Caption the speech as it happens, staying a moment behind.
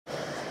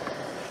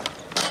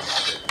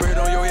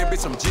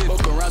bitch, I'm jit.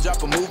 Fuck around,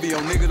 drop a movie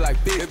on niggas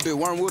like this. If Big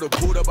Worm would've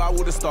pulled up, I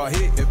would've started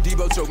hit. If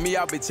Debo choked me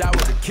out, bitch, I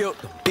would've killed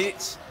the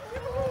bitch.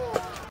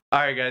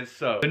 Alright guys,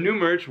 so the new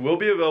merch will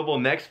be available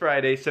next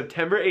Friday,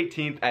 September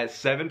 18th at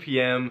 7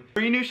 p.m.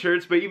 3 new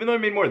shirts, but even though I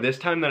made more this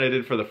time than I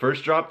did for the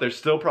first drop, they're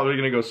still probably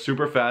gonna go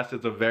super fast.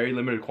 It's a very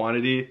limited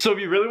quantity. So if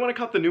you really want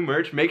to cop the new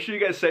merch, make sure you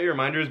guys set your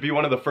reminders, be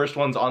one of the first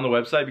ones on the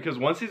website, because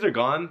once these are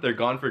gone, they're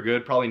gone for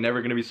good, probably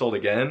never gonna be sold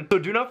again. So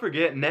do not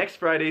forget, next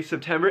Friday,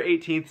 September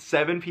 18th,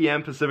 7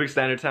 p.m. Pacific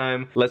Standard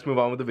Time. Let's move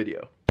on with the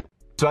video.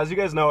 So as you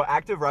guys know,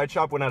 Active Ride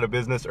Shop went out of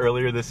business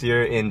earlier this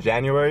year in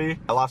January.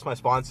 I lost my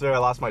sponsor, I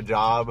lost my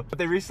job. But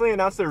they recently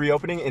announced they're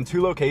reopening in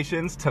 2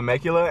 locations,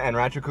 Temecula and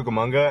Rancho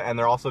Cucamonga, and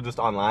they're also just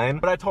online.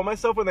 But I told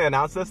myself when they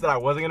announced this that I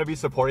wasn't gonna be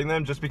supporting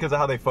them just because of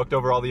how they fucked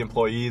over all the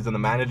employees and the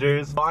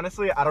managers. But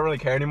honestly, I don't really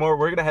care anymore.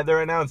 We're gonna head there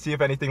right now and see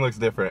if anything looks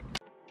different.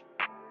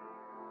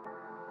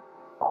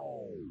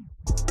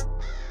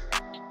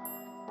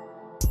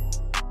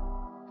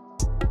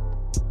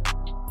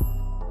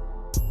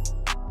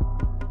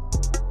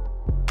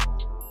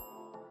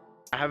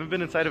 I haven't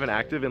been inside of an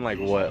Active in like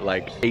what,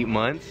 like 8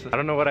 months? I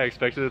don't know what I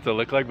expected it to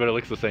look like, but it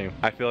looks the same.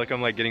 I feel like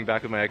I'm like getting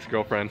back with my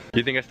ex-girlfriend.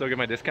 You think I still get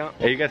my discount?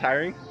 Are you guys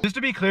hiring? Just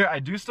to be clear, I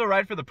do still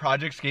ride for the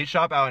Project Skate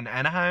Shop out in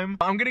Anaheim.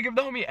 I'm gonna give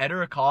the homie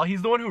Eder a call.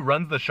 He's the one who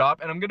runs the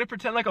shop, and I'm gonna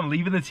pretend like I'm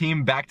leaving the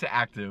team back to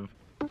Active.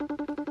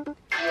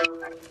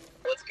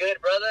 What's good,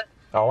 brother?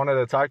 I wanted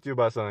to talk to you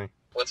about something.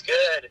 What's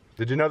good?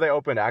 Did you know they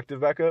opened Active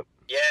back up?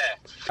 Yeah.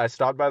 I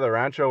stopped by the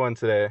Rancho one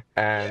today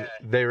and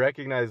they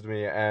recognized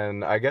me,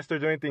 and I guess they're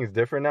doing things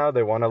different now.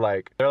 They want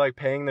to they're like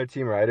paying their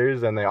team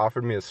riders, and they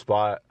offered me a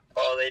spot.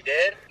 Oh, they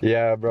did?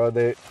 Yeah, bro,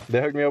 they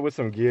hooked me up with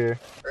some gear.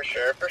 For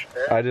sure, for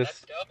sure. I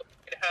just, That's dope.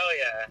 Hell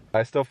yeah.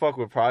 I still fuck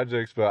with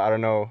projects, but I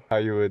don't know how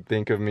you would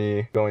think of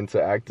me going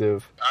to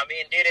Active. I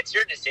mean, dude, it's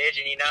your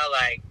decision, you know,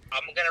 like,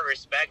 I'm gonna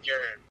respect your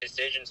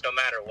decisions no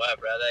matter what,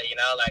 brother, you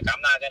know, like,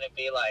 I'm not gonna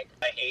be like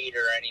a hater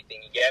or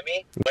anything, you get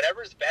me?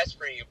 Whatever's best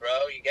for you,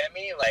 bro, you get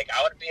me? Like,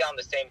 I would be on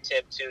the same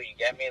tip too, you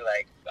get me?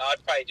 Like, I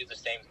would probably do the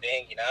same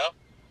thing, you know?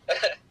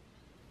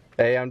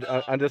 Hey, I'm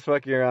just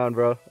fucking around,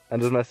 bro. I'm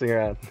just messing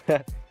around.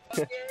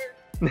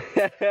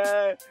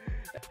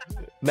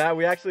 Nah,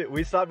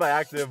 we stopped by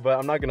Active, but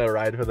I'm not gonna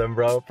ride for them,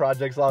 bro.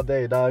 Projects all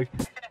day, dog.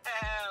 Damn,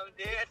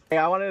 dude. Hey,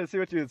 I wanted to see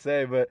what you would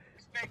say, but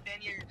Respect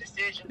any of your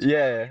decisions.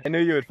 yeah, I knew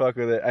you would fuck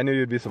with it. I knew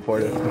you'd be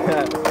supportive.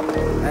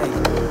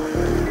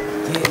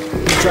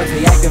 Drugs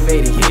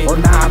reactivated, oh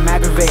nah I'm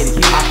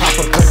aggravated. I pop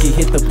a cookie,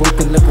 hit the booth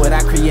and look what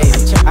I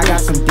created. I got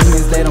some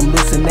demons, let them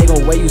loose and they go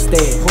where you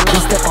stay. We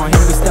step on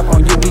him, we step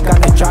on you, we got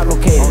that drop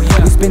located.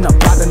 We spin a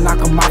plot to knock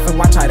him off and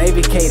watch how they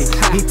vacated.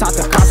 He talk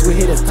to cops, we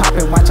hit his top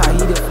and watch how he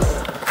did.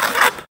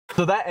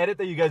 So that edit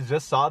that you guys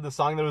just saw, the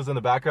song that was in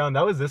the background,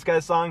 that was this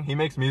guy's song. He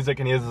makes music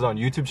and he has his own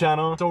YouTube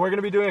channel. So we're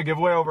gonna be doing a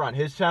giveaway over on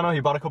his channel.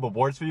 He bought a couple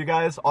boards for you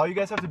guys. All you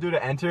guys have to do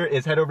to enter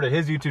is head over to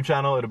his YouTube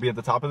channel. It'll be at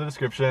the top of the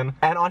description.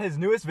 And on his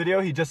newest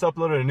video, he just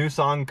uploaded a new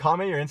song.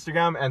 Comment your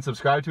Instagram and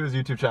subscribe to his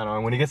YouTube channel.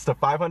 And when he gets to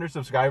 500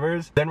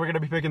 subscribers, then we're gonna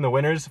be picking the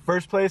winners.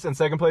 First place and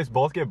second place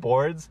both get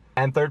boards,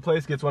 and third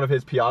place gets one of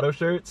his Piatto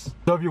shirts.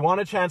 So if you want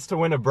a chance to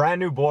win a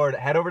brand new board,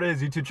 head over to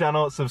his YouTube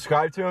channel,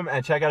 subscribe to him,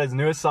 and check out his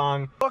newest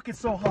song. Fuck, it's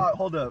so hot.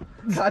 Hold up.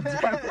 God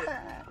damn.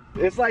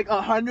 It's like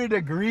 100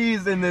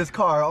 degrees in this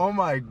car. Oh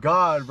my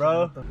god,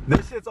 bro.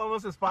 This shit's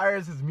almost as fire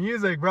as his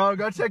music, bro.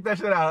 Go check that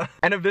shit out.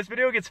 And if this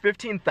video gets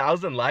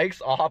 15,000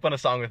 likes, I'll hop on a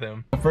song with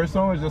him. The first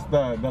one was just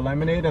the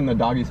lemonade and the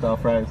doggy style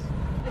fries.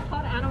 It's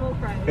called animal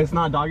fries. It's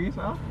not doggy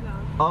style? No.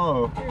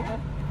 Oh.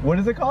 What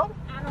is it called?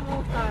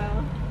 Animal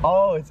style.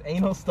 Oh, it's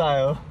anal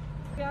style.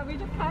 Yeah, we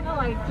just kind of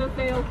like just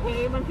say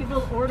okay when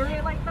people order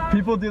it like that.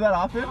 People do that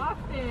often?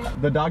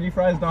 Often. The doggy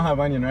fries don't have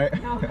onion, right?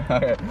 No.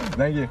 Alright,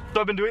 thank you.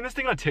 So I've been doing this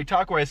thing on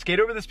TikTok where I skate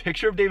over this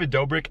picture of David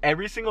Dobrik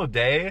every single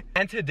day.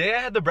 And today I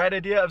had the bright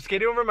idea of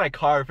skating over my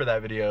car for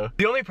that video.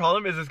 The only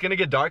problem is it's gonna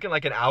get dark in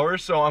like an hour,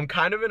 so I'm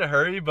kind of in a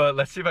hurry, but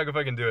let's see if I can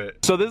fucking do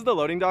it. So this is the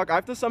loading dock. I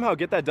have to somehow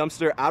get that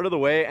dumpster out of the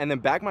way and then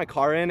back my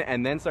car in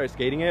and then start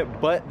skating it.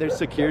 But there's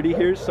security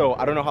here, so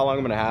I don't know how long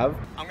I'm gonna have.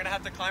 I'm gonna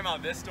have to climb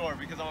out this door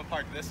because I'm gonna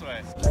park this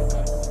way.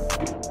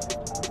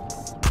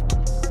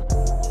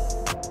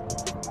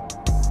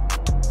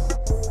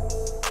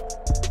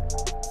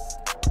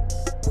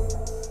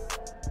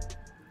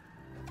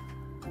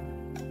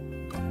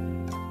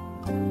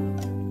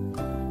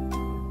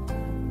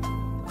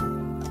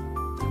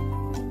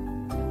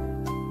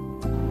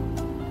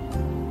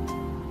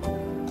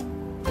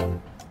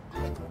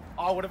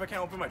 Oh, what if I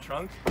can't open my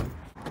trunk?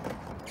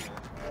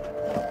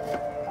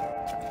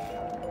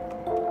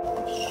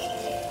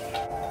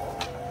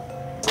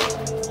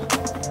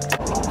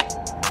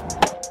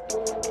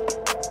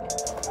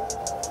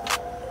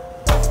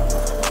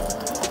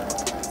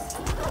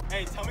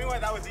 Hey, tell me why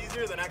that was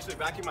easier than actually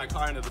backing my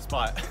car into the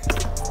spot.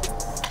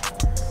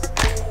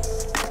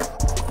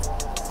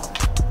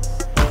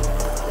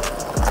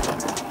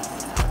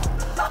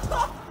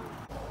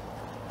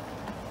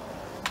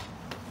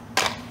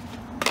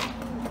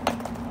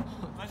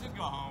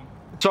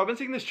 So I've been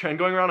seeing this trend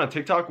going around on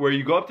TikTok where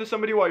you go up to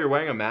somebody while you're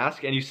wearing a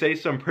mask and you say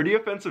some pretty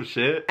offensive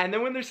shit, and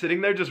then when they're sitting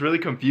there just really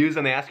confused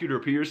and they ask you to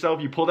repeat yourself,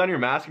 you pull down your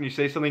mask and you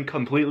say something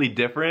completely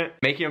different,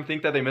 making them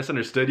think that they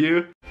misunderstood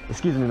you.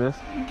 Excuse me, miss.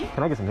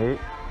 Can I get some hate?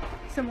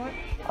 Some what?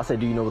 I said,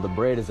 do you know where the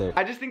bread is at?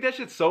 I just think that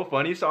shit's so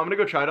funny, so I'm gonna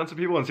go try it on some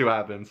people and see what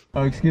happens.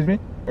 Oh, excuse me?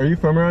 Are you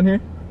from around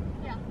here?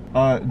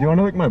 Yeah. Do you want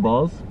to lick my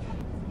balls?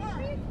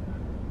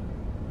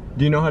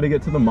 Do you know how to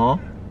get to the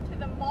mall? To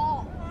the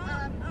mall.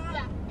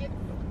 Yeah, it's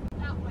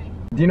that way.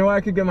 Do you know where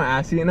I could get my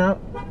ass eaten out?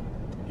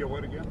 Get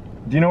what again?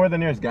 Do you know where the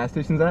nearest gas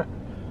station's at?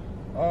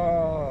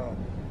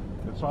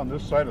 It's on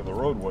this side of the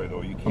roadway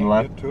though. You On the can't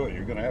left? get to it.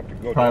 You're gonna have to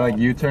go Probably down. like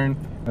U-turn.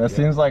 That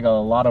seems like a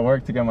lot of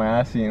work to get my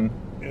ass eaten.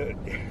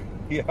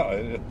 Yeah,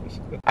 it is.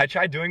 I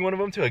tried doing one of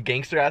them to a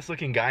gangster ass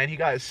looking guy and he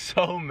got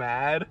so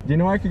mad. Do you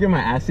know where I could get my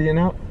ass eaten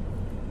out?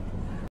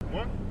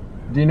 What?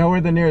 Do you know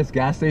where the nearest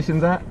gas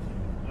station's at?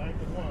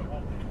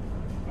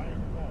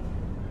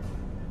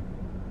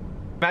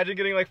 Imagine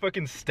getting like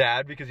fucking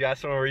stabbed because you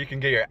asked someone where you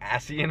can get your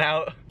ass eaten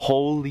out.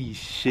 Holy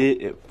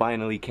shit, it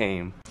finally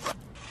came.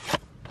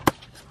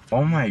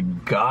 Oh my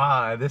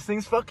god, this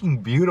thing's fucking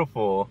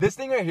beautiful. This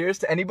thing right here is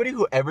to anybody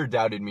who ever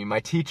doubted me. My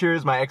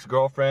teachers, my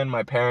ex-girlfriend,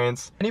 my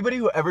parents. Anybody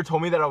who ever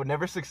told me that I would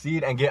never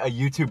succeed and get a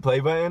YouTube play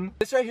button.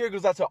 This right here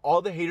goes out to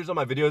all the haters on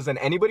my videos and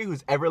anybody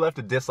who's ever left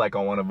a dislike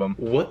on one of them.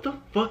 What the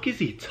fuck is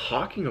he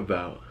talking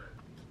about?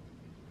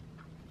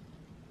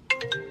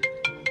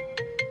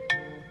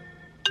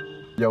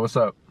 Yo, what's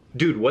up?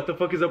 Dude, what the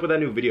fuck is up with that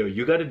new video?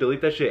 You gotta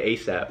delete that shit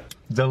ASAP.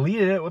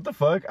 Delete it? What the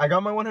fuck? I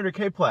got my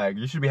 100K plaque.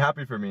 You should be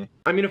happy for me.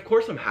 I mean, of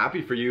course I'm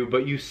happy for you,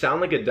 but you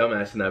sound like a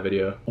dumbass in that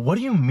video. What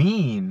do you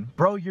mean?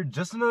 Bro, you're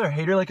just another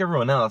hater like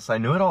everyone else. I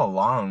knew it all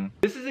along.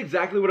 This is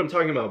exactly what I'm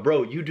talking about,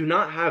 bro. You do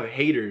not have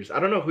haters. I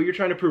don't know who you're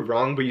trying to prove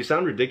wrong, but you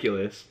sound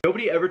ridiculous.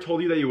 Nobody ever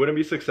told you that you wouldn't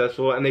be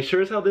successful, and they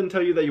sure as hell didn't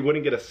tell you that you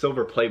wouldn't get a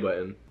silver play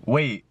button.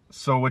 Wait,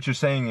 so what you're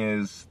saying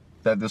is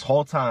that this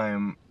whole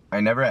time, I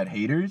never had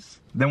haters?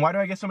 Then why do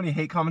I get so many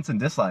hate comments and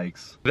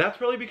dislikes? That's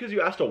probably because you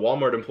asked a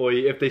Walmart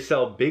employee if they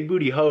sell big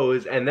booty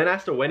hoes, and then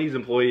asked a Wendy's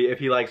employee if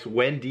he likes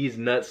Wendy's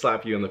nut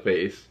slap you in the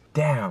face.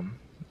 Damn.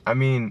 I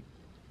mean,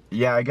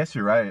 yeah, I guess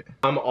you're right.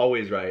 I'm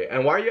always right.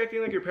 And why are you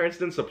acting like your parents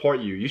didn't support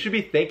you? You should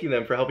be thanking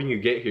them for helping you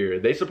get here.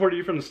 They supported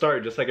you from the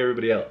start, just like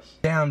everybody else.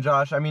 Damn,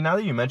 Josh, I mean, now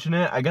that you mention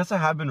it, I guess I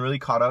have been really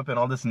caught up in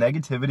all this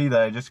negativity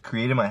that I just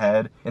create in my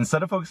head,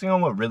 instead of focusing on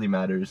what really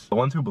matters. The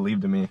ones who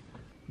believed in me.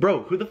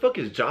 Bro, who the fuck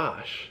is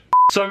Josh?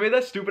 So I made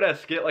that stupid ass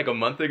skit like a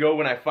month ago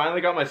when I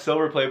finally got my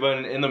silver play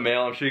button in the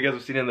mail. I'm sure you guys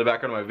have seen it in the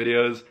background of my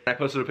videos. I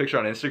posted a picture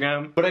on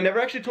Instagram. But I never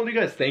actually told you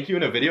guys thank you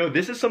in a video.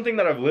 This is something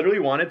that I've literally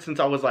wanted since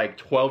I was like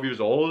 12 years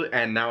old,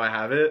 and now I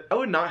have it. I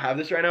would not have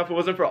this right now if it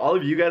wasn't for all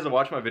of you guys that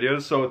watch my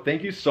videos, so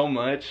thank you so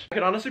much. I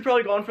could honestly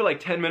probably go on for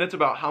like 10 minutes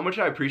about how much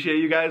I appreciate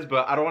you guys,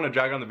 but I don't want to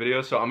drag on the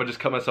video, so I'm gonna just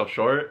cut myself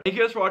short. Thank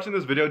you guys for watching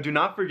this video. Do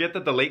not forget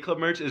that the Late Club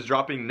merch is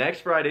dropping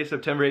next Friday,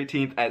 September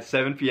 18th at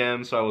 7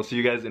 p.m, so I will see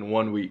you guys in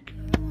 1 week.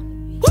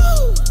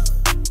 Woo!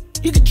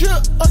 You can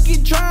drip or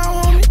get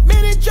drowned, homie.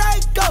 Minute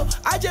Draco,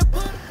 I just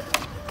put.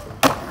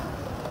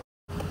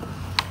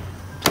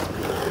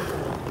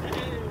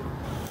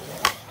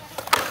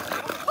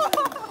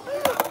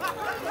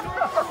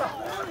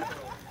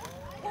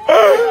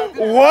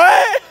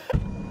 What?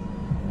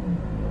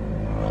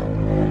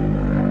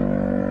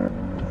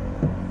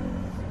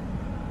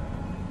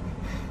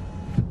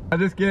 I'm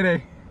just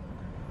kidding.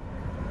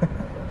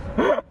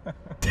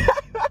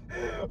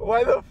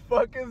 Why the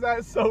fuck is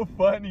that so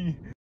funny?